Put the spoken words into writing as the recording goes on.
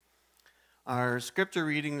Our scripture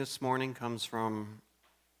reading this morning comes from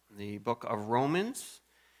the book of Romans,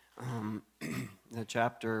 the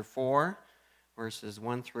chapter 4, verses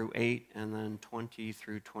 1 through 8, and then 20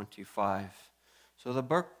 through 25. So the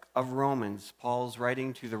book of Romans, Paul's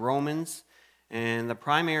writing to the Romans, and the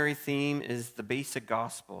primary theme is the basic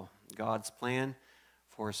gospel, God's plan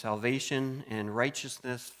for salvation and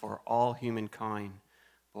righteousness for all humankind,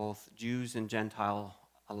 both Jews and Gentile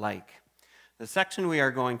alike. The section we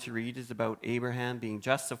are going to read is about Abraham being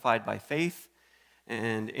justified by faith,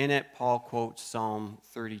 and in it Paul quotes Psalm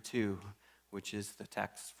 32, which is the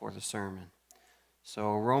text for the sermon.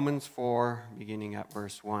 So Romans 4, beginning at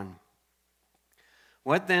verse 1.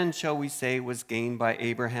 What then shall we say was gained by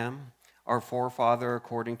Abraham, our forefather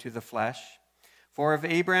according to the flesh? For if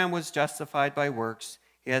Abraham was justified by works,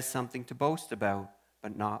 he has something to boast about,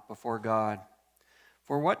 but not before God.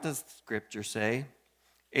 For what does Scripture say?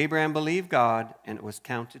 Abraham believed God, and it was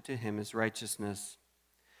counted to him as righteousness.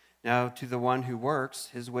 Now to the one who works,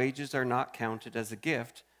 his wages are not counted as a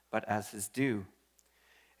gift, but as his due.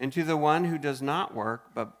 And to the one who does not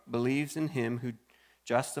work, but believes in him who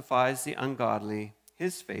justifies the ungodly,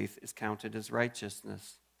 his faith is counted as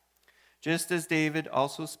righteousness. Just as David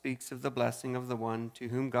also speaks of the blessing of the one to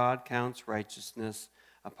whom God counts righteousness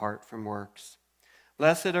apart from works.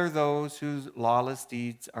 Blessed are those whose lawless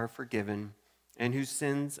deeds are forgiven, and whose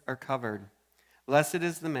sins are covered. Blessed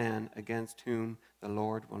is the man against whom the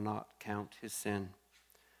Lord will not count his sin.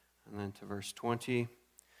 And then to verse 20.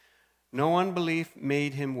 No unbelief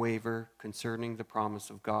made him waver concerning the promise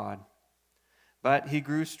of God. But he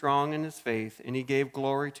grew strong in his faith, and he gave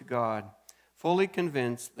glory to God, fully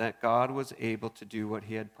convinced that God was able to do what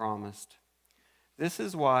he had promised. This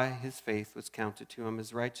is why his faith was counted to him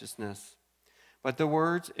as righteousness. But the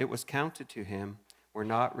words "it was counted to him" were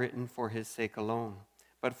not written for his sake alone,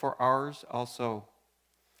 but for ours also.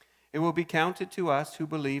 It will be counted to us who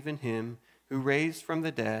believe in him who raised from the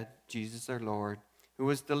dead Jesus our Lord, who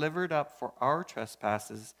was delivered up for our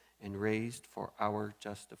trespasses and raised for our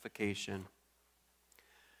justification.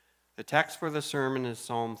 The text for the sermon is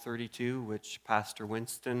Psalm 32, which Pastor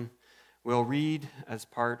Winston will read as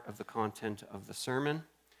part of the content of the sermon.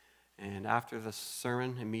 And after the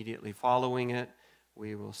sermon, immediately following it,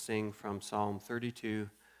 we will sing from Psalm 32,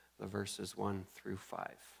 the verses 1 through 5.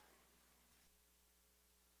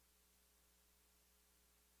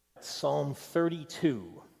 Psalm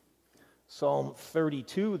 32. Psalm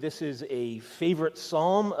 32, this is a favorite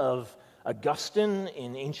psalm of Augustine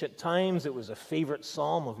in ancient times. It was a favorite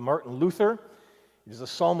psalm of Martin Luther. It is a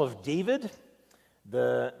psalm of David.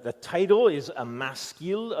 The title is a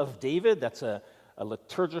Maskil of David. That's a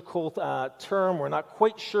liturgical term. We're not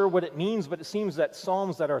quite sure what it means, but it seems that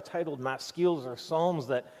psalms that are titled Maskils are psalms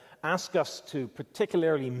that ask us to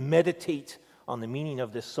particularly meditate on the meaning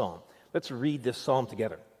of this psalm. Let's read this psalm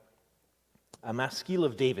together. A Maskil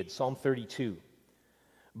of David, Psalm 32.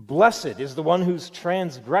 Blessed is the one whose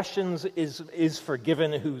transgressions is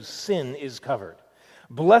forgiven, whose sin is covered.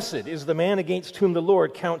 Blessed is the man against whom the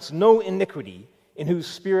Lord counts no iniquity, in whose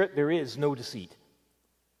spirit there is no deceit.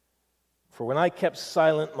 For when I kept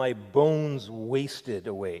silent, my bones wasted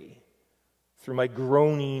away through my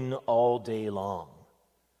groaning all day long.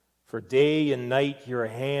 For day and night your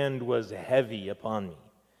hand was heavy upon me.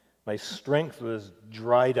 My strength was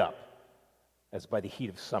dried up as by the heat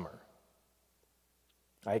of summer.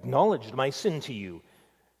 I acknowledged my sin to you,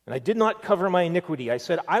 and I did not cover my iniquity. I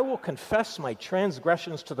said, I will confess my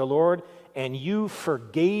transgressions to the Lord, and you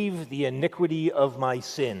forgave the iniquity of my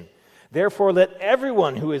sin. Therefore, let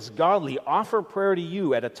everyone who is godly offer prayer to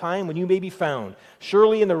you at a time when you may be found.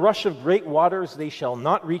 Surely in the rush of great waters they shall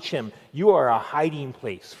not reach him. You are a hiding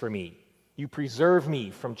place for me. You preserve me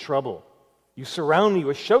from trouble. You surround me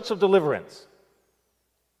with shouts of deliverance.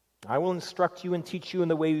 I will instruct you and teach you in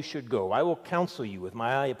the way you should go. I will counsel you with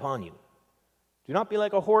my eye upon you. Do not be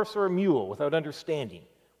like a horse or a mule without understanding,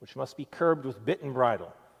 which must be curbed with bit and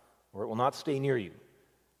bridle, or it will not stay near you.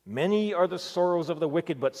 Many are the sorrows of the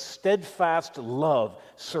wicked, but steadfast love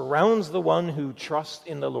surrounds the one who trusts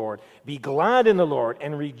in the Lord. Be glad in the Lord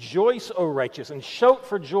and rejoice, O righteous, and shout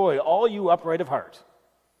for joy, all you upright of heart.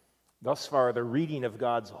 Thus far, the reading of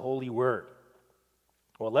God's holy word.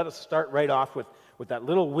 Well, let us start right off with that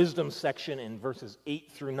little wisdom section in verses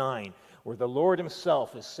 8 through 9, where the Lord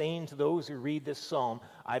himself is saying to those who read this psalm,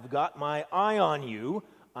 I've got my eye on you,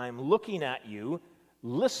 I'm looking at you,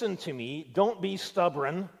 listen to me, don't be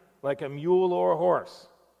stubborn like a mule or a horse.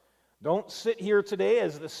 Don't sit here today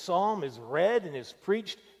as the psalm is read and is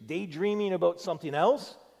preached, daydreaming about something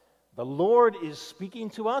else. The Lord is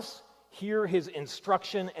speaking to us. Hear his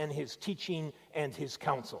instruction and his teaching and his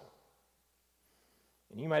counsel.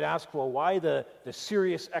 And you might ask, well, why the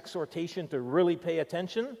serious exhortation to really pay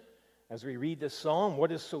attention as we read this psalm?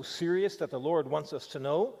 What is so serious that the Lord wants us to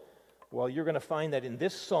know? Well, you're going to find that in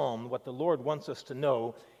this psalm, what the Lord wants us to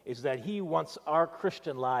know is that He wants our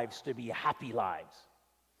Christian lives to be happy lives.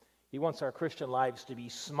 He wants our Christian lives to be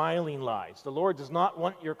smiling lives. The Lord does not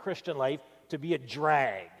want your Christian life to be a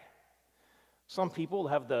drag. Some people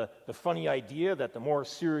have the funny idea that the more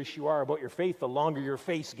serious you are about your faith, the longer your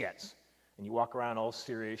face gets. And you walk around all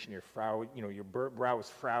serious, and your brow is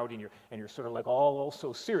frowed, and you're sort of like all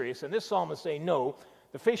so serious. And this psalm is saying, no,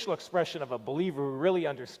 the facial expression of a believer who really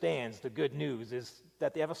understands the good news is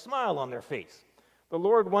that they have a smile on their face. The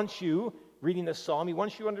Lord wants you, reading this psalm, He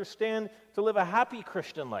wants you to understand to live a happy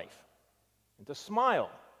Christian life and to smile.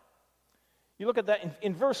 You look at that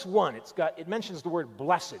in verse 1, it mentions the word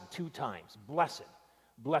blessed 2 times. Blessed,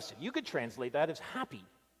 blessed. You could translate that as happy,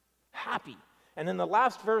 happy. And then the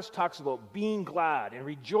last verse talks about being glad and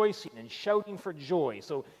rejoicing and shouting for joy.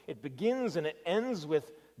 So it begins and it ends with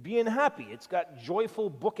being happy. It's got joyful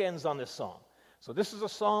bookends on this psalm. So this is a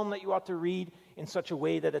psalm that you ought to read in such a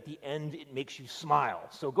way that at the end it makes you smile.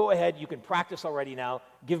 So go ahead, you can practice already now.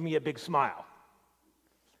 Give me a big smile.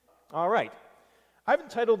 All right. I've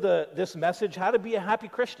entitled this message, How to Be a Happy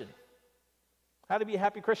Christian. How to be a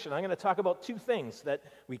happy Christian. I'm going to talk about 2 things that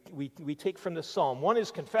we take from this psalm. One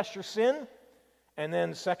is confess your sin, and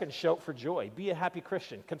then second, shout for joy. Be a happy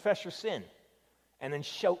Christian. Confess your sin, and then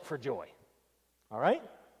shout for joy. All right?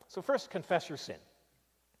 So first, confess your sin.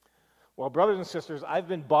 Well, brothers and sisters, I've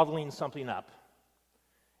been bottling something up,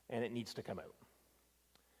 and it needs to come out.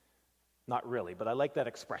 Not really, but I like that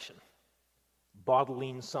expression.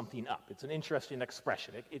 Bottling something up. It's an interesting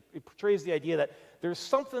expression. It portrays the idea that there's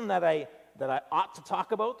something that I ought to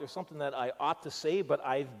talk about, there's something that I ought to say, but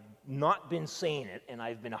I've not been saying it, and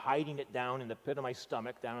I've been hiding it down in the pit of my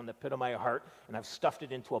stomach, down in the pit of my heart, and I've stuffed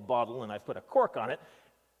it into a bottle, and I've put a cork on it.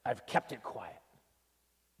 I've kept it quiet.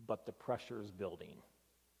 But the pressure is building.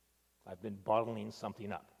 I've been bottling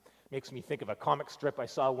something up. Makes me think of a comic strip I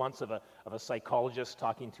saw once of a psychologist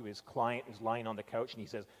talking to his client who's lying on the couch, and he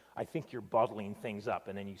says, I think you're bottling things up.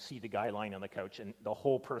 And then you see the guy lying on the couch, and the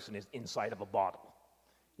whole person is inside of a bottle.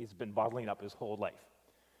 He's been bottling up his whole life.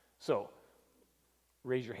 So,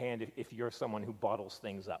 raise your hand if you're someone who bottles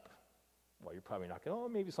things up. Well, you're probably not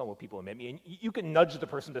going, maybe some people admit me. And you can nudge the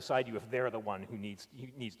person beside you if they're the one who needs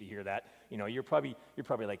to hear that. You're probably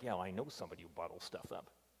like, yeah, well, I know somebody who bottles stuff up.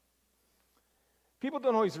 People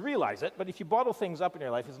don't always realize it, but if you bottle things up in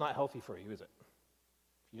your life, it's not healthy for you, is it?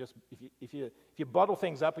 If you bottle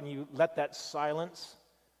things up and you let that silence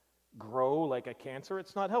grow like a cancer,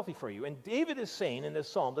 it's not healthy for you. And David is saying in this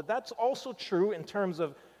psalm that that's also true in terms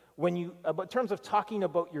of talking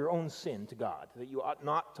about your own sin to God, that you ought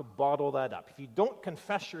not to bottle that up. If you don't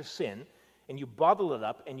confess your sin and you bottle it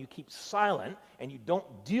up and you keep silent and you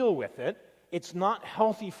don't deal with it, it's not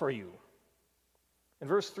healthy for you. In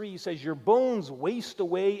verse 3, he says, your bones waste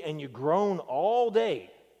away and you groan all day.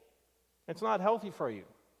 It's not healthy for you.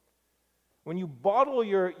 When you bottle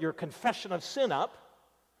your confession of sin up,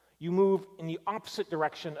 you move in the opposite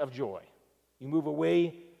direction of joy. You move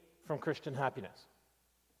away from Christian happiness.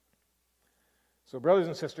 So, brothers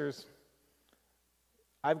and sisters,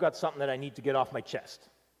 I've got something that I need to get off my chest.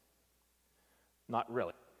 Not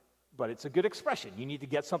really, but it's a good expression. You need to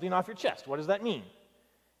get something off your chest. What does that mean?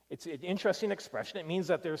 It's an interesting expression. It means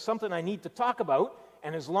that there's something I need to talk about,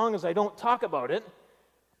 and as long as I don't talk about it,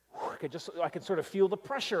 I can sort of feel the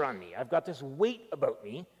pressure on me. I've got this weight about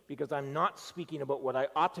me because I'm not speaking about what I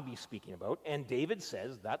ought to be speaking about. And David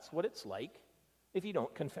says that's what it's like if you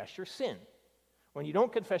don't confess your sin. When you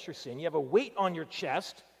don't confess your sin, you have a weight on your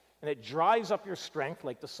chest, and it dries up your strength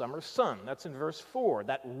like the summer sun. That's in verse 4.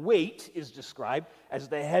 That weight is described as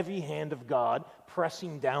the heavy hand of God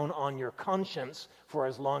pressing down on your conscience for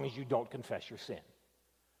as long as you don't confess your sin.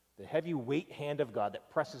 The heavy weight hand of God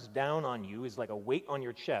that presses down on you is like a weight on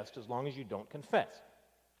your chest as long as you don't confess.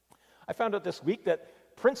 I found out this week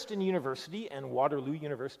that Princeton University and Waterloo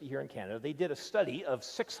University here in Canada, they did a study of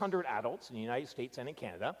 600 adults in the United States and in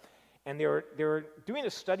Canada, and they were doing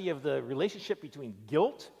a study of the relationship between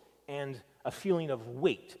guilt and a feeling of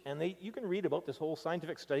weight. And you can read about this whole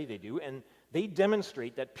scientific study they do, and they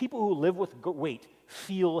demonstrate that people who live with weight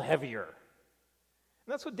feel heavier.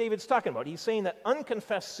 And that's what David's talking about. He's saying that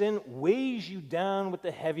unconfessed sin weighs you down with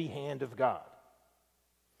the heavy hand of God.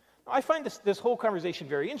 Now, I find this whole conversation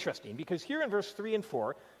very interesting because here in verse 3 and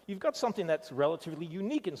 4, you've got something that's relatively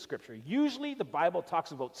unique in Scripture. Usually the Bible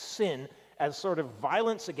talks about sin as sort of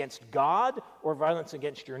violence against God or violence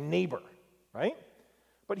against your neighbor, right?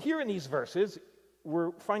 But here in these verses,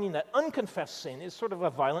 we're finding that unconfessed sin is sort of a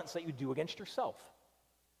violence that you do against yourself.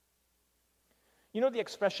 You know the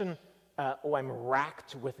expression, oh, I'm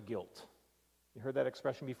racked with guilt. You heard that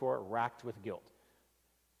expression before? Racked with guilt.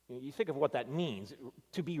 You think of what that means.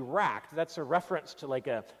 To be racked, that's a reference to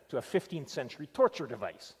a 15th century torture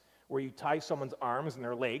device, where you tie someone's arms and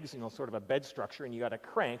their legs, sort of a bed structure, and you got a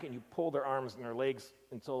crank, and you pull their arms and their legs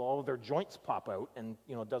until all of their joints pop out, and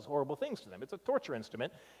it does horrible things to them. It's a torture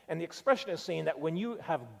instrument, and the expression is saying that when you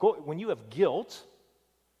have guilt,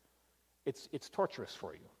 it's torturous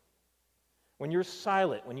for you. When you're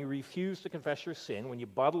silent, when you refuse to confess your sin, when you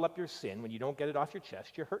bottle up your sin, when you don't get it off your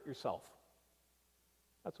chest, you hurt yourself.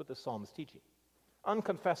 That's what this psalm is teaching.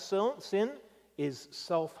 Unconfessed sin is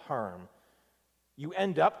self-harm. You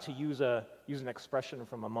end up, to use an expression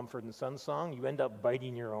from a Mumford & Sons song, you end up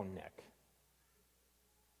biting your own neck.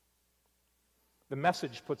 The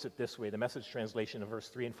Message puts it this way, the Message translation of verse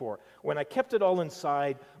 3 and 4. When I kept it all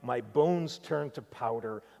inside, my bones turned to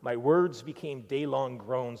powder. My words became day-long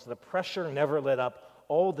groans. The pressure never let up.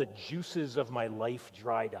 All the juices of my life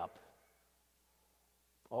dried up.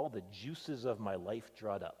 All the juices of my life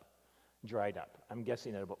dried up. I'm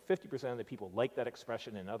guessing that about 50% of the people like that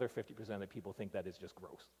expression, and other 50% of the people think that is just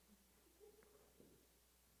gross.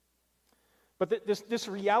 But this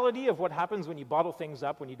reality of what happens when you bottle things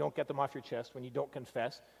up, when you don't get them off your chest, when you don't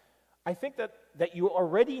confess, I think that you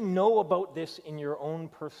already know about this in your own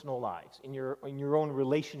personal lives, in your own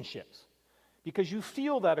relationships. Because you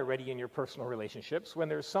feel that already in your personal relationships when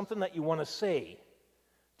there's something that you want to say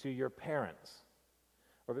to your parents,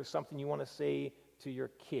 or there's something you want to say to your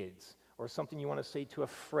kids, or something you want to say to a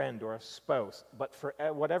friend or a spouse, but for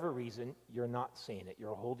whatever reason, you're not saying it.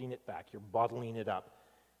 You're holding it back. You're bottling it up.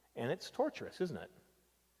 And it's torturous, isn't it?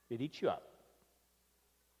 It eats you up.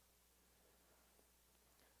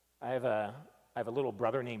 I have a little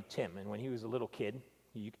brother named Tim, and when he was a little kid,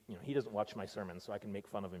 he doesn't watch my sermons, so I can make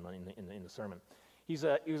fun of him in the sermon.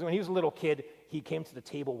 When he was a little kid, he came to the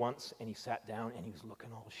table once, and he sat down, and he was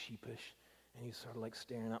looking all sheepish. And he was sort of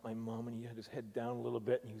staring at my mom, and he had his head down a little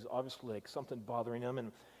bit, and he was obviously something bothering him.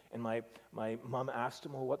 And my mom asked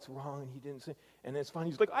him, well, what's wrong? And he didn't say. And then it's funny,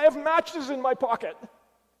 he's like, I have matches in my pocket.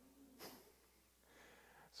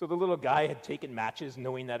 So the little guy had taken matches,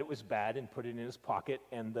 knowing that it was bad, and put it in his pocket,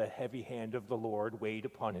 and the heavy hand of the Lord weighed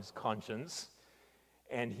upon his conscience.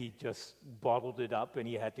 And he just bottled it up, and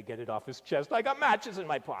he had to get it off his chest. I got matches in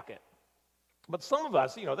my pocket. But some of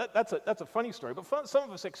us, that's a funny story, but some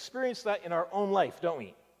of us experience that in our own life, don't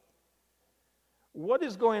we? What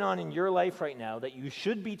is going on in your life right now that you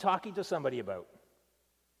should be talking to somebody about,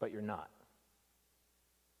 but you're not?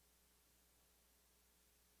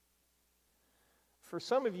 For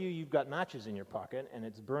some of you, you've got matches in your pocket, and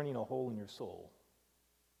it's burning a hole in your soul.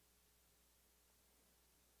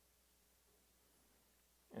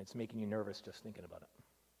 And it's making you nervous just thinking about it.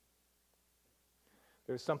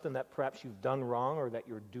 There's something that perhaps you've done wrong, or that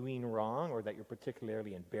you're doing wrong, or that you're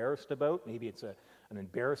particularly embarrassed about. Maybe it's an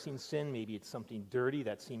embarrassing sin. Maybe it's something dirty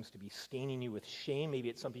that seems to be staining you with shame. Maybe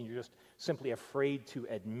it's something you're just simply afraid to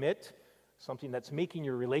admit, something that's making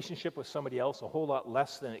your relationship with somebody else a whole lot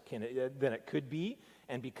less than it could be.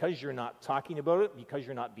 And because you're not talking about it, because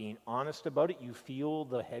you're not being honest about it, you feel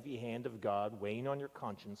the heavy hand of God weighing on your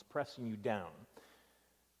conscience, pressing you down.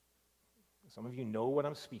 Some of you know what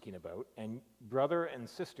I'm speaking about, and brother and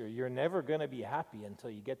sister, you're never going to be happy until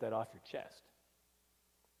you get that off your chest.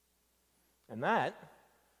 And that,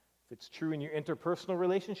 if it's true in your interpersonal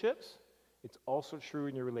relationships, it's also true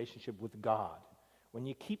in your relationship with God. When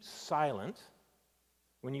you keep silent,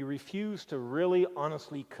 when you refuse to really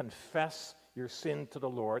honestly confess your sin to the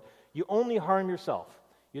Lord, you only harm yourself,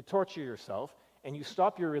 you torture yourself, and you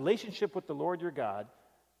stop your relationship with the Lord your God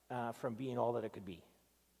from being all that it could be.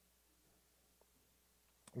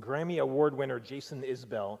 Grammy Award winner Jason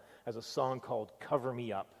Isbell has a song called Cover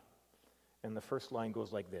Me Up. And the first line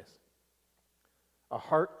goes like this. A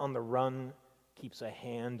heart on the run keeps a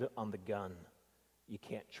hand on the gun. You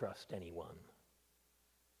can't trust anyone.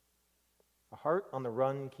 A heart on the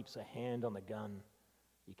run keeps a hand on the gun.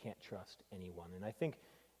 You can't trust anyone. And I think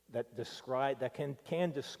that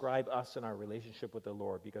can describe us in our relationship with the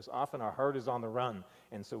Lord, because often our heart is on the run,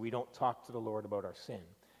 and so we don't talk to the Lord about our sin.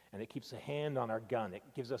 And it keeps a hand on our gun. It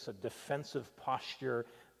gives us a defensive posture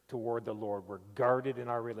toward the Lord. We're guarded in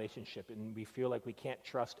our relationship, and we feel like we can't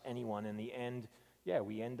trust anyone. In the end,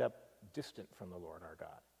 we end up distant from the Lord our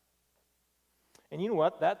God. And you know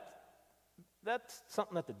what? That's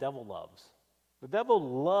something that the devil loves. The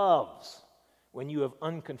devil loves when you have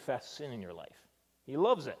unconfessed sin in your life. He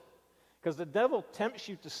loves it. Because the devil tempts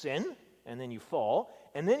you to sin, and then you fall,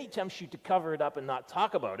 and then he tempts you to cover it up and not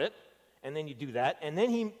talk about it, and then you do that, and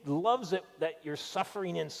then he loves it that you're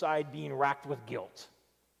suffering inside, being racked with guilt.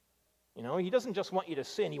 You know, he doesn't just want you to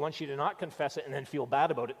sin, he wants you to not confess it and then feel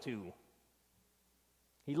bad about it too.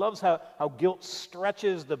 He loves how guilt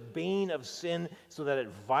stretches the bane of sin so that it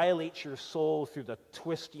violates your soul through the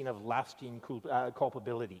twisting of lasting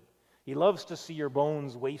culpability. He loves to see your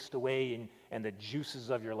bones waste away and the juices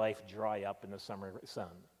of your life dry up in the summer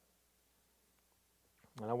sun.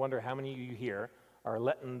 And I wonder how many of you here are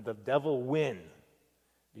letting the devil win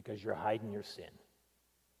because you're hiding your sin.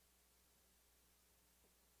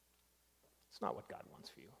 It's not what God wants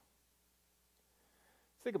for you.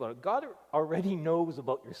 Think about it. God already knows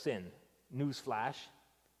about your sin. Newsflash.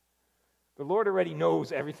 The Lord already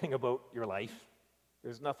knows everything about your life.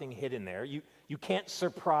 There's nothing hidden there. You can't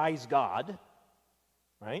surprise God,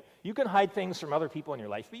 right? You can hide things from other people in your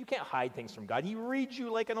life, but you can't hide things from God. He reads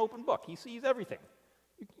you like an open book. He sees everything.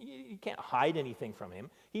 You can't hide anything from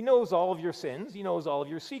him. He knows all of your sins. He knows all of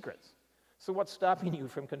your secrets. So what's stopping you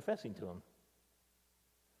from confessing to him?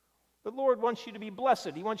 The Lord wants you to be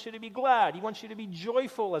blessed. He wants you to be glad. He wants you to be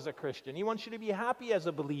joyful as a Christian. He wants you to be happy as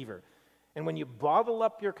a believer. And when you bottle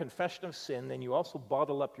up your confession of sin, then you also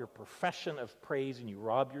bottle up your profession of praise and you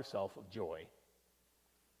rob yourself of joy.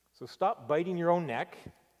 So stop biting your own neck.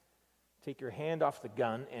 Take your hand off the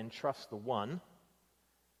gun and trust the one.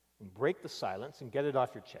 And break the silence and get it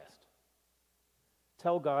off your chest.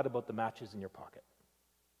 Tell God about the matches in your pocket.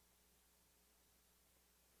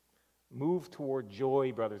 Move toward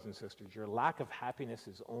joy, brothers and sisters. Your lack of happiness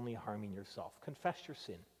is only harming yourself. Confess your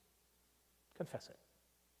sin. Confess it.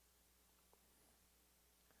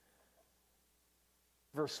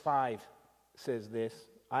 Verse 5 says this,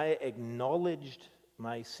 I acknowledged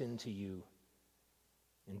my sin to you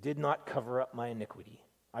and did not cover up my iniquity.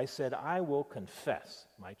 I said, I will confess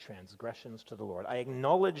my transgressions to the Lord. I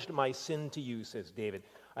acknowledged my sin to you, says David.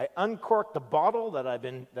 I uncorked the bottle that I've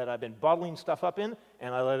been bottling stuff up in,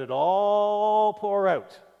 and I let it all pour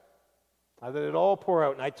out. I let it all pour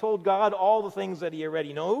out. And I told God all the things that he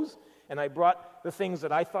already knows, and I brought the things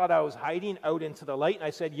that I thought I was hiding out into the light, and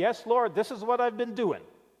I said, yes, Lord, this is what I've been doing.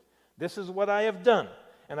 This is what I have done.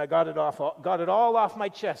 And I got it all off my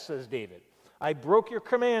chest, says David. I broke your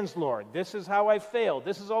commands, Lord. This is how I failed.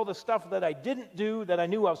 This is all the stuff that I didn't do that I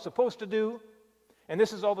knew I was supposed to do. And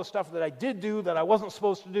this is all the stuff that I did do that I wasn't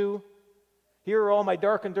supposed to do. Here are all my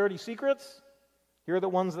dark and dirty secrets. Here are the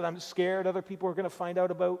ones that I'm scared other people are going to find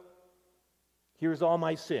out about. Here's all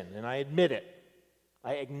my sin, and I admit it.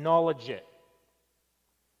 I acknowledge it.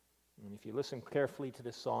 And if you listen carefully to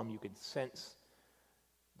this psalm, you could sense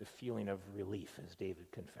the feeling of relief as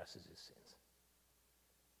David confesses his sins.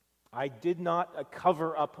 I did not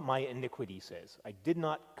cover up my iniquity, he says. I did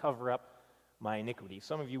not cover up my iniquity.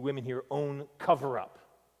 Some of you women here own cover-up.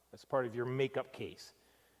 That's part of your makeup case.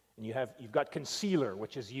 And you've got concealer,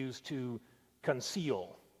 which is used to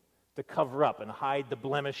conceal, to cover up and hide the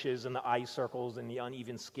blemishes and the eye circles and the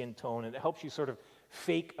uneven skin tone, and it helps you sort of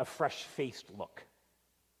fake a fresh-faced look.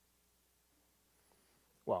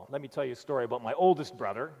 Well, let me tell you a story about my oldest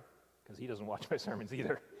brother, because he doesn't watch my sermons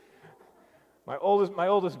either. My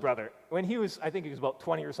oldest brother, when I think he was about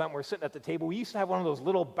 20 or something, we're sitting at the table. We used to have one of those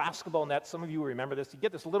little basketball nets. Some of you remember this. You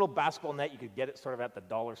get this little basketball net. You could get it sort of at the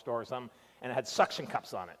dollar store or something, and it had suction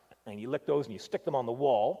cups on it. And you lick those and you stick them on the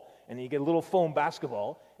wall, and then you get a little foam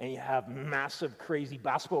basketball, and you have massive, crazy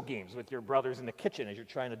basketball games with your brothers in the kitchen as you're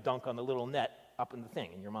trying to dunk on the little net up in the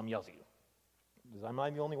thing, and your mom yells at you. Am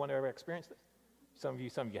I the only one who ever experienced this? Some of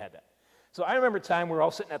you had that. So I remember a time we were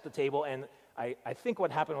all sitting at the table, and I think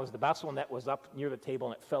what happened was the basketball net was up near the table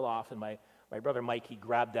and it fell off, and my brother Mike, he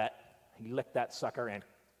grabbed that, he licked that sucker and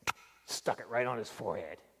stuck it right on his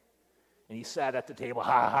forehead. And he sat at the table,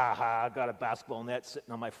 ha, ha, ha, got a basketball net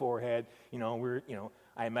sitting on my forehead.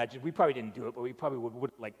 I imagine, we probably didn't do it, but we probably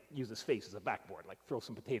would like use his face as a backboard, like throw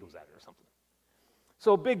some potatoes at it or something.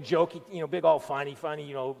 So big joke, big all funny,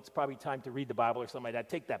 it's probably time to read the Bible or something like that.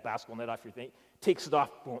 Take that basketball net off your thing, takes it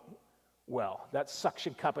off, boom. Well, that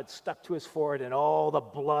suction cup had stuck to his forehead, and all the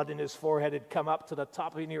blood in his forehead had come up to the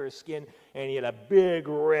top of near his skin, and he had a big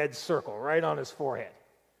red circle right on his forehead.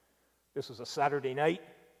 This was a Saturday night.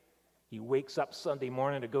 He wakes up Sunday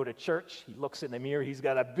morning to go to church. He looks in the mirror. He's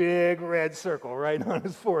got a big red circle right on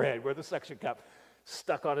his forehead where the suction cup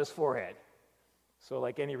stuck on his forehead. So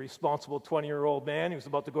like any responsible 20-year-old man who was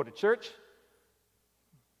about to go to church,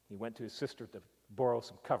 he went to his sister to borrow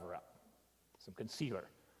some cover-up, some concealer.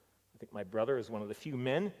 I think my brother is one of the few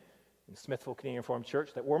men in Smithville Canadian Reformed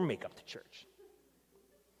Church that wore makeup to church.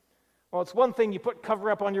 Well, it's one thing you put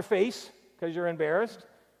cover-up on your face because you're embarrassed,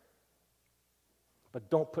 but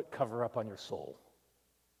don't put cover-up on your soul.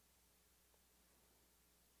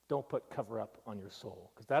 Don't put cover-up on your soul,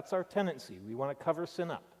 because that's our tendency. We want to cover sin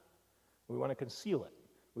up. We want to conceal it.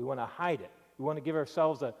 We want to hide it. We want to give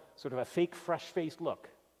ourselves a sort of a fake, fresh-faced look.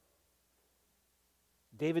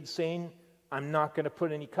 David's saying, I'm not going to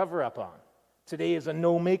put any cover-up on. Today is a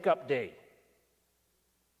no-makeup day.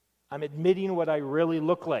 I'm admitting what I really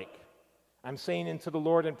look like. I'm saying into the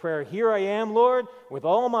Lord in prayer, here I am, Lord, with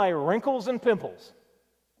all my wrinkles and pimples.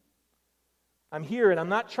 I'm here, and I'm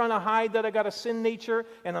not trying to hide that I got a sin nature,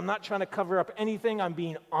 and I'm not trying to cover up anything. I'm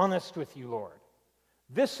being honest with you, Lord.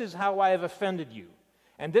 This is how I have offended you,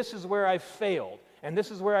 and this is where I've failed, and this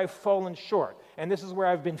is where I've fallen short, and this is where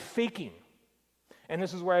I've been faking, and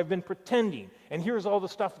this is where I've been pretending, and here's all the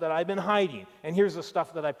stuff that I've been hiding, and here's the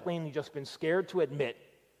stuff that I've plainly just been scared to admit,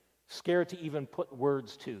 scared to even put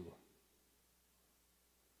words to.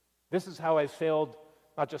 This is how I've failed,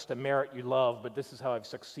 not just to merit your love, but this is how I've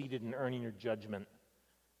succeeded in earning your judgment.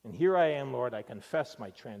 And here I am, Lord, I confess my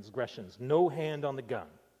transgressions. No hand on the gun,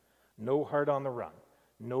 no heart on the run,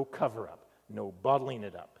 no cover-up, no bottling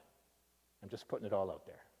it up. I'm just putting it all out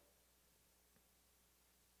there.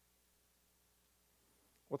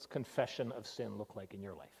 What's confession of sin look like in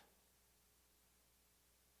your life?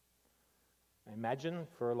 I imagine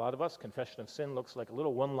for a lot of us, confession of sin looks like a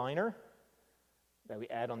little one-liner that we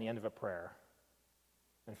add on the end of a prayer.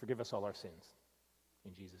 And forgive us all our sins.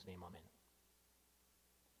 In Jesus' name, amen.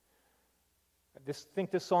 I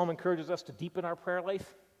think this psalm encourages us to deepen our prayer life,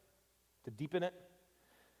 to deepen it.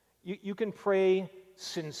 You can pray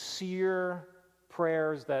sincere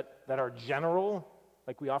prayers that are general,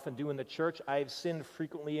 like we often do in the church. I have sinned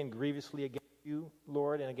frequently and grievously against you,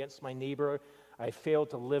 Lord, and against my neighbor. I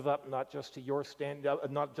failed to live up not just to your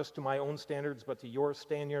not just to my own standards, but to your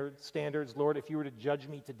standards. Lord, if you were to judge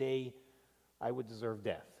me today, I would deserve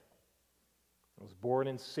death. I was born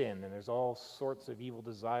in sin, and there's all sorts of evil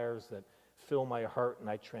desires that fill my heart, and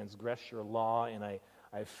I transgress your law, and I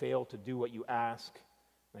fail to do what you ask,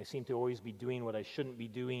 and I seem to always be doing what I shouldn't be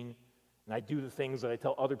doing, and I do the things that I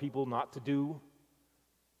tell other people not to do.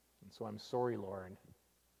 And so I'm sorry, Lord.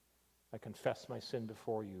 I confess my sin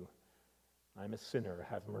before you. I'm a sinner.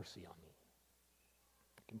 Have mercy on me.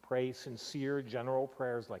 You can pray sincere, general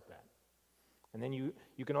prayers like that. And then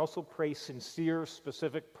you can also pray sincere,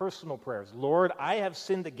 specific, personal prayers. Lord, I have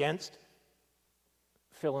sinned against,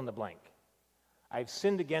 fill in the blank. I've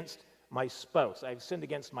sinned against my spouse. I've sinned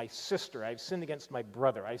against my sister. I've sinned against my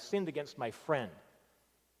brother. I've sinned against my friend.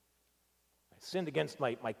 I sinned against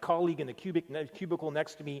my colleague in the cubicle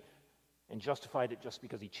next to me and justified it just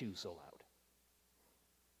because he chews so loud.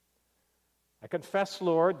 I confess,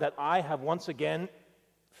 Lord, that I have once again,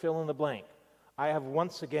 fill in the blank. I have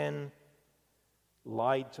once again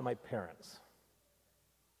lied to my parents.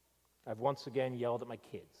 I've once again yelled at my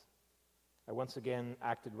kids. I once again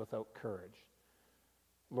acted without courage.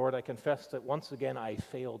 Lord, I confess that once again I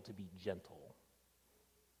failed to be gentle.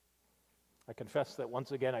 I confess that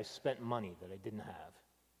once again I spent money that I didn't have.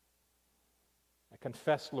 I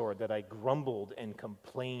confess, Lord, that I grumbled and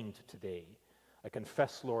complained today. I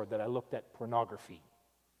confess, Lord, that I looked at pornography.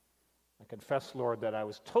 I confess, Lord, that I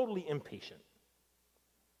was totally impatient.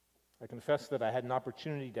 I confess that I had an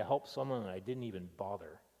opportunity to help someone and I didn't even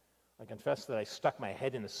bother. I confess that I stuck my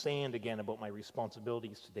head in the sand again about my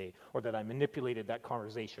responsibilities today, or that I manipulated that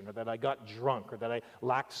conversation, or that I got drunk, or that I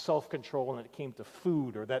lacked self-control when it came to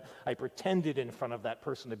food, or that I pretended in front of that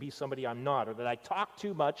person to be somebody I'm not, or that I talked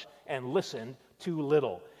too much and listened too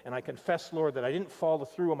little. And I confess, Lord, that I didn't follow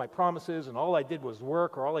through on my promises, and all I did was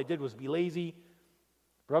work, or all I did was be lazy.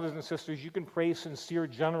 Brothers and sisters, you can pray sincere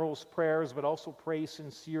general prayers, but also pray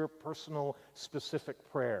sincere, personal, specific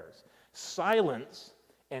prayers. Silence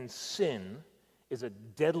and sin is a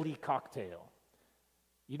deadly cocktail.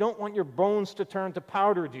 You don't want your bones to turn to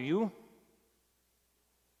powder, do you?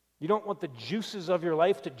 You don't want the juices of your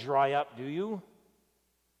life to dry up, do you?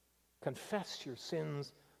 Confess your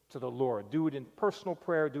sins to the Lord. Do it in personal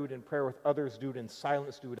prayer, do it in prayer with others, do it in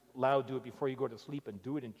silence, do it loud, do it before you go to sleep, and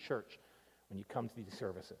do it in church when you come to these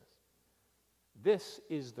services. This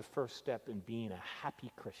is the first step in being a happy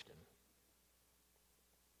Christian.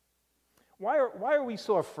 Why are we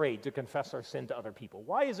so afraid to confess our sin to other people?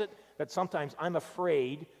 Why is it that sometimes I'm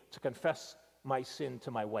afraid to confess my sin to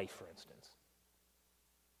my wife, for instance?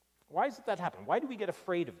 Why does that happen? Why do we get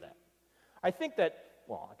afraid of that? I think that,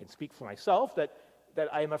 well, I can speak for myself, that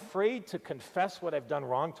I'm afraid to confess what I've done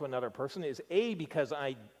wrong to another person is A, because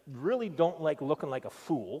I really don't like looking like a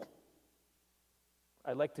fool.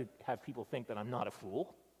 I like to have people think that I'm not a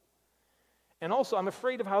fool. And also, I'm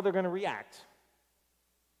afraid of how they're going to react.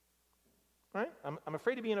 Right? I'm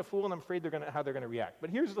afraid of being a fool, and I'm afraid how they're going to react. But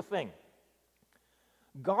here's the thing.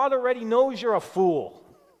 God already knows you're a fool.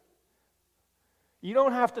 You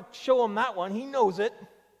don't have to show him that one. He knows it.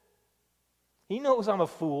 He knows I'm a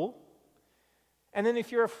fool. And then if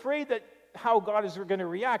you're afraid that how God is going to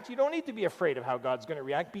react, you don't need to be afraid of how God's going to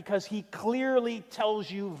react, because he clearly tells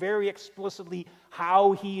you very explicitly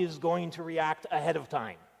how he is going to react ahead of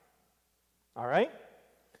time. All right?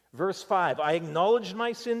 Verse 5, I acknowledged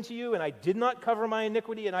my sin to you, and I did not cover my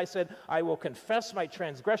iniquity, and I said, I will confess my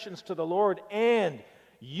transgressions to the Lord, and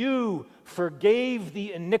you forgave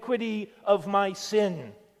the iniquity of my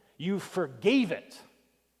sin. You forgave it.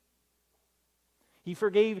 He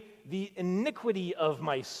forgave the iniquity of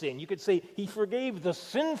my sin. You could say, he forgave the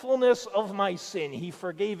sinfulness of my sin. He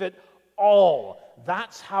forgave it all.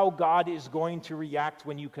 That's how God is going to react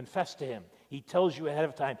when you confess to him. He tells you ahead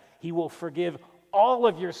of time, he will forgive all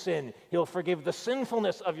of your sin. He'll forgive the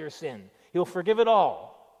sinfulness of your sin. He'll forgive it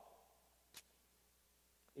all.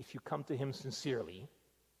 If you come to him sincerely,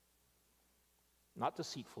 not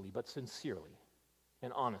deceitfully, but sincerely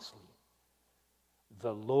and honestly,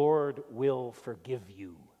 the Lord will forgive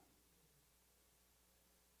you.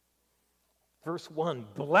 Verse 1,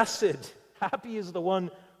 blessed, happy is the one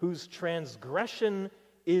whose transgression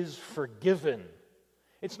is forgiven.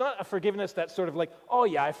 It's not a forgiveness that's sort of like, oh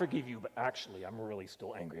yeah, I forgive you, but actually I'm really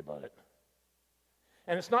still angry about it.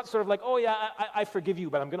 And it's not sort of like, oh yeah, I forgive you,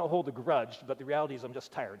 but I'm going to hold a grudge, but the reality is I'm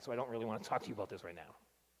just tired, so I don't really want to talk to you about this right now.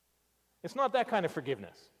 It's not that kind of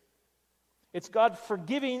forgiveness. It's God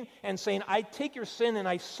forgiving and saying, I take your sin and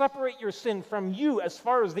I separate your sin from you as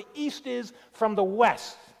far as the east is from the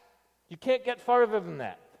west. You can't get farther than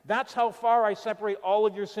that. That's how far I separate all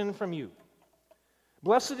of your sin from you.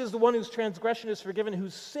 Blessed is the one whose transgression is forgiven,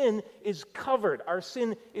 whose sin is covered. Our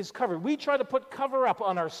sin is covered. We try to put cover up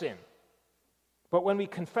on our sin. But when we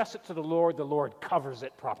confess it to the Lord covers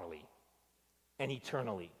it properly and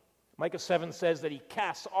eternally. Micah 7 says that he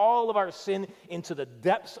casts all of our sin into the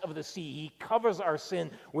depths of the sea. He covers our sin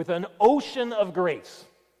with an ocean of grace.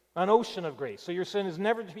 An ocean of grace. So your sin is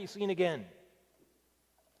never to be seen again.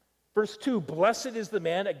 Verse 2, blessed is the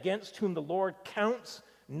man against whom the Lord counts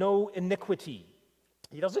no iniquity.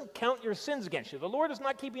 He doesn't count your sins against you. The Lord is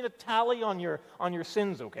not keeping a tally on your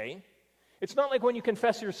sins, okay? It's not like when you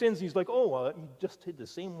confess your sins, he's like, oh, you just did the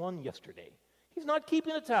same one yesterday. He's not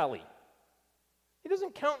keeping a tally. He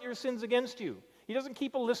doesn't count your sins against you. He doesn't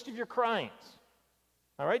keep a list of your crimes.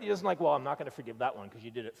 All right? He doesn't like, well, I'm not going to forgive that one because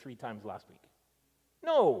you did it 3 times last week.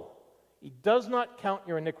 No. He does not count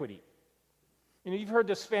your iniquity. You know, you've heard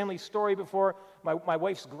this family story before. My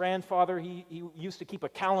wife's grandfather, he used to keep a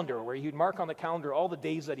calendar where he'd mark on the calendar all the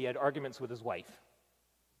days that he had arguments with his wife.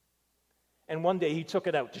 And one day he took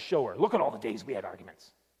it out to show her, look at all the days we had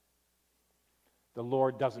arguments. The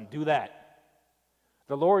Lord doesn't do that.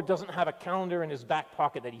 The Lord doesn't have a calendar in his back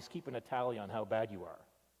pocket that he's keeping a tally on how bad you are.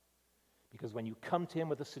 Because when you come to him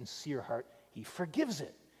with a sincere heart, he forgives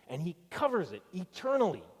it and he covers it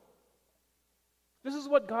eternally. This is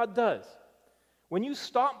what God does. When you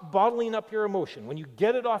stop bottling up your emotion, when you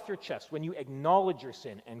get it off your chest, when you acknowledge your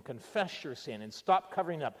sin and confess your sin and stop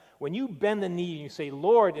covering it up, when you bend the knee and you say,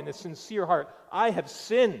 Lord, in a sincere heart, I have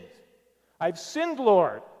sinned. I've sinned,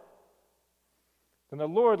 Lord. Then the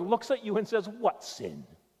Lord looks at you and says, what sin?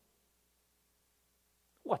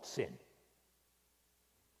 What sin?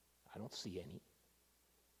 I don't see any.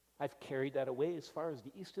 I've carried that away as far as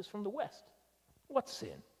the east is from the west. What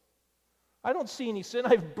sin? I don't see any sin.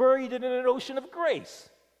 I've buried it in an ocean of grace.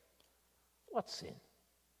 What sin?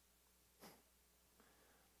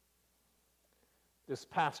 This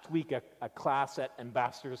past week, a class at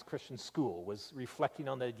Ambassadors Christian School was reflecting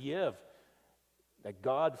on the idea of that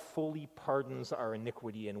God fully pardons our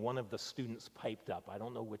iniquity, and one of the students piped up. I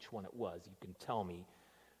don't know which one it was. You can tell me.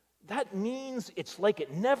 That means it's like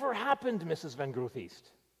it never happened, Mrs. Van Groothuist.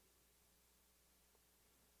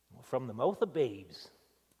 Well, from the mouth of babes,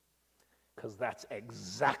 because that's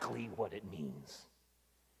exactly what it means.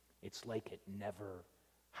 It's like it never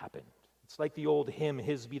happened. It's like the old hymn,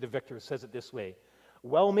 His Be the Victor, says it this way.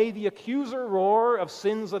 Well may the accuser roar of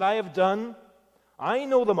sins that I have done. I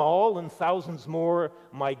know them all and thousands more.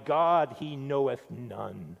 My God, he knoweth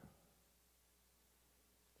none.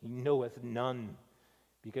 He knoweth none,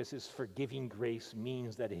 because his forgiving grace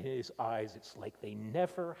means that in his eyes it's like they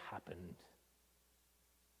never happened.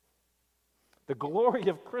 The glory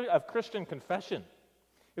of Christian confession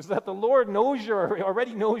is that the Lord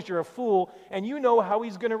already knows you're a fool, and you know how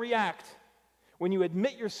he's going to react. When you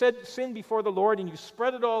admit your sin before the Lord and you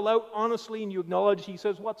spread it all out honestly and you acknowledge, he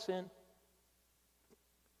says, what sin?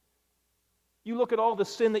 You look at all the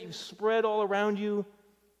sin that you've spread all around you,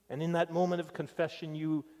 and in that moment of confession,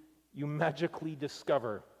 you magically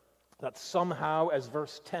discover that somehow, as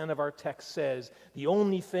verse 10 of our text says, the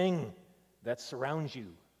only thing that surrounds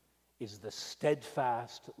you is the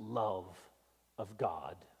steadfast love of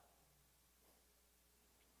God.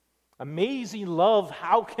 Amazing love,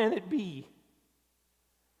 how can it be?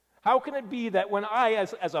 How can it be that when I,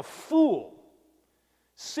 as a fool,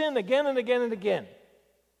 sin again and again and again,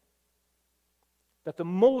 that the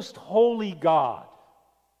most holy God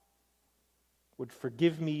would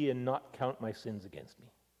forgive me and not count my sins against me?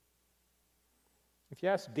 If you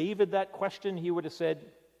asked David that question, he would have said,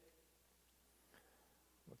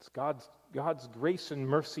 it's God's grace and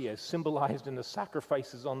mercy as symbolized in the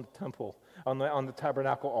sacrifices on the temple, on the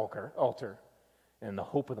tabernacle altar, and the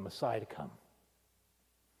hope of the Messiah to come.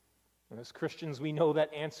 And as Christians, we know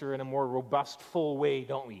that answer in a more robust, full way,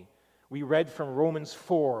 don't we? We read from Romans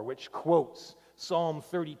 4, which quotes Psalm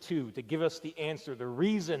 32 to give us the answer. The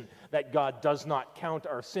reason that God does not count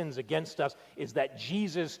our sins against us is that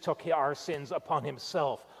Jesus took our sins upon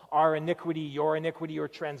himself. Our iniquity, your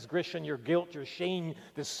transgression, your guilt, your shame,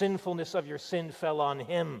 the sinfulness of your sin fell on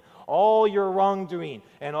him. All your wrongdoing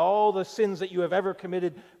and all the sins that you have ever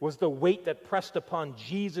committed was the weight that pressed upon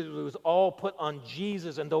Jesus. It was all put on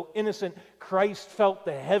Jesus. And though innocent, Christ felt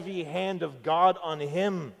the heavy hand of God on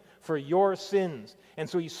him for your sins. And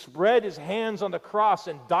so he spread his hands on the cross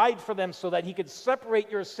and died for them so that he could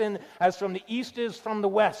separate your sin as from the east is from the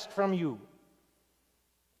west from you.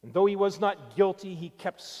 And though he was not guilty, he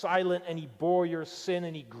kept silent and he bore your sin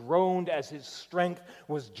and he groaned as his strength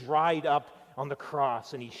was dried up on the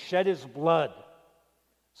cross. And he shed his blood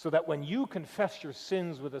so that when you confess your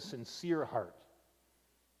sins with a sincere heart,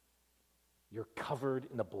 you're covered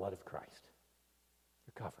in the blood of Christ.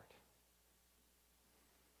 You're covered.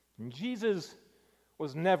 And Jesus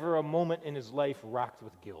was never a moment in his life racked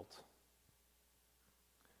with guilt,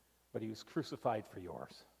 but he was crucified for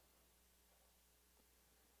yours.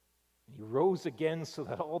 He rose again so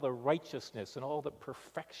that all the righteousness and all the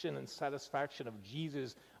perfection and satisfaction of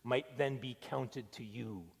Jesus might then be counted to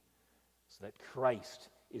you, so that Christ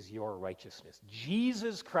is your righteousness.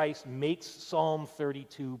 Jesus Christ makes Psalm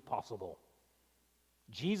 32 possible.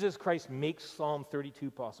 Jesus Christ makes Psalm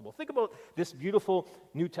 32 possible. Think about this beautiful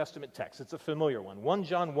New Testament text. It's a familiar one. 1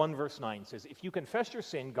 John 1 verse 9 says, if you confess your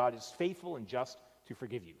sin, God is faithful and just to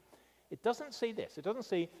forgive you. It doesn't say this. It doesn't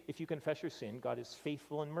say, if you confess your sin, God is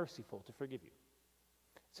faithful and merciful to forgive you.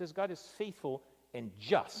 It says God is faithful and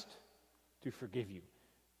just to forgive you.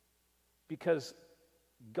 Because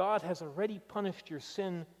God has already punished your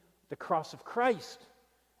sin at the cross of Christ.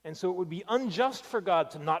 And so it would be unjust for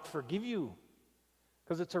God to not forgive you,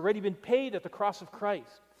 because it's already been paid at the cross of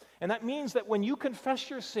Christ. And that means that when you confess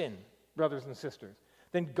your sin, brothers and sisters,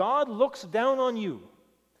 then God looks down on you.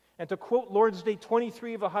 And to quote Lord's Day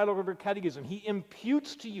 23 of the Heidelberg Catechism, he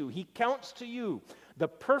imputes to you, he counts to you the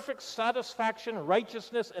perfect satisfaction,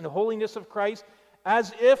 righteousness, and holiness of Christ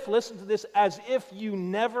as if, listen to this, as if you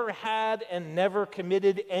never had and never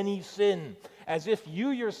committed any sin, as if you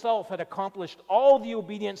yourself had accomplished all the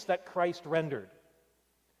obedience that Christ rendered.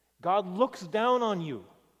 God looks down on you,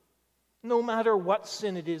 no matter what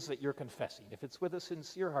sin it is that you're confessing. If it's with a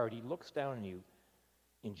sincere heart, he looks down on you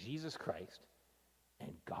in Jesus Christ,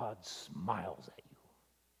 and God smiles at you.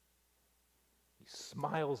 He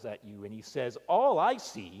smiles at you and he says, all I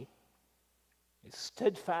see is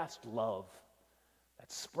steadfast love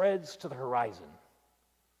that spreads to the horizon,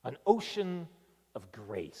 an ocean of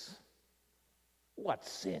grace. What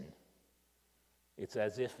sin? It's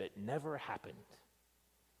as if it never happened.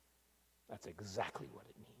 That's exactly what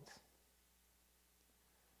it means.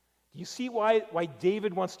 Do you see why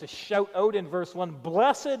David wants to shout out in verse 1,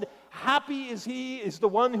 blessed, happy is he, is the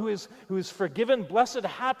one who is forgiven. Blessed,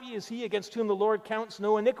 happy is he against whom the Lord counts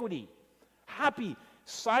no iniquity. Happy.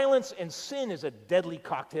 Silence and sin is a deadly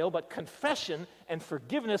cocktail, but confession and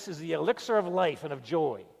forgiveness is the elixir of life and of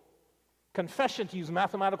joy. Confession, to use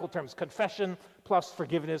mathematical terms, confession plus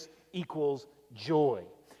forgiveness equals joy.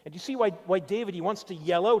 And you see why David, he wants to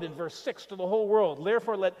yell out in verse 6 to the whole world,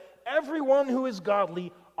 therefore let everyone who is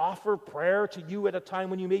godly offer prayer to you at a time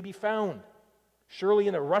when you may be found. Surely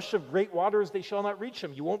in a rush of great waters they shall not reach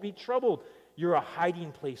him. You won't be troubled. You're a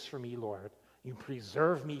hiding place for me, Lord. You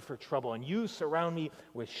preserve me for trouble, and you surround me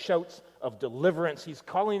with shouts of deliverance. He's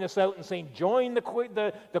calling us out and saying, join the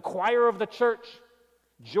choir of the church.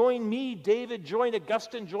 Join me, David, join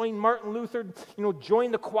Augustine, join Martin Luther,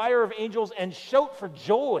 join the choir of angels and shout for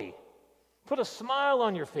joy. Put a smile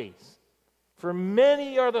on your face. For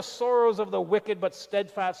many are the sorrows of the wicked, but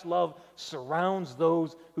steadfast love surrounds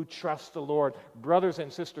those who trust the Lord. Brothers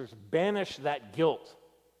and sisters, banish that guilt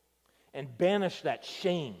and banish that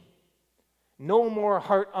shame. No more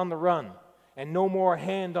heart on the run and no more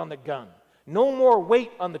hand on the gun. No more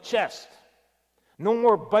weight on the chest. No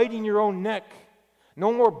more biting your own neck.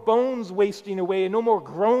 No more bones wasting away, and no more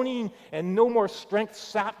groaning, and no more strength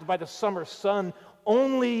sapped by the summer sun.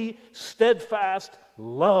 Only steadfast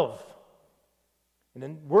love. And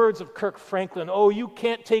in words of Kirk Franklin, oh, you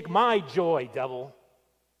can't take my joy, devil.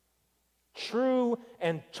 True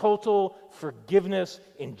and total forgiveness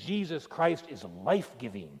in Jesus Christ is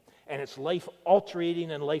life-giving, and it's life-altering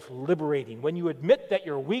and life-liberating. When you admit that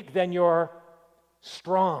you're weak, then you're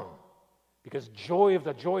strong, because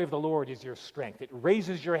the joy of the Lord is your strength. It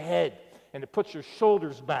raises your head, and it puts your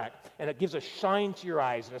shoulders back, and it gives a shine to your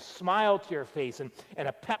eyes, and a smile to your face, and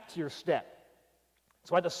a pep to your step.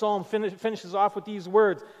 That's why the psalm finishes off with these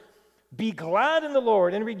words, "Be glad in the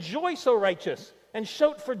Lord, and rejoice, O righteous, and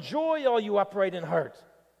shout for joy, all you upright in heart."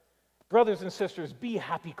 Brothers and sisters, be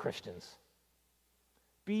happy Christians.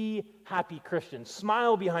 Be happy Christians.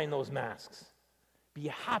 Smile behind those masks. Be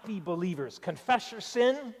happy believers. Confess your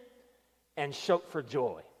sin and shout for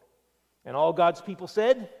joy. And all God's people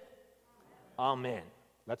said, Amen.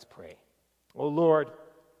 Let's pray. Oh Lord,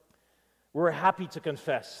 we're happy to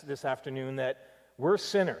confess this afternoon that we're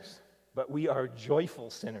sinners, but we are joyful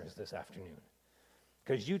sinners this afternoon.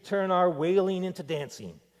 Because you turn our wailing into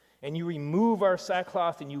dancing, and you remove our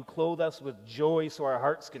sackcloth, and you clothe us with joy so our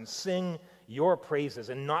hearts can sing your praises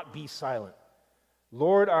and not be silent.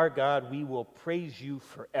 Lord our God, we will praise you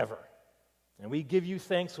forever. And we give you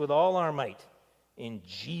thanks with all our might. In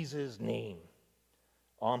Jesus' name,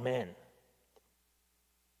 amen.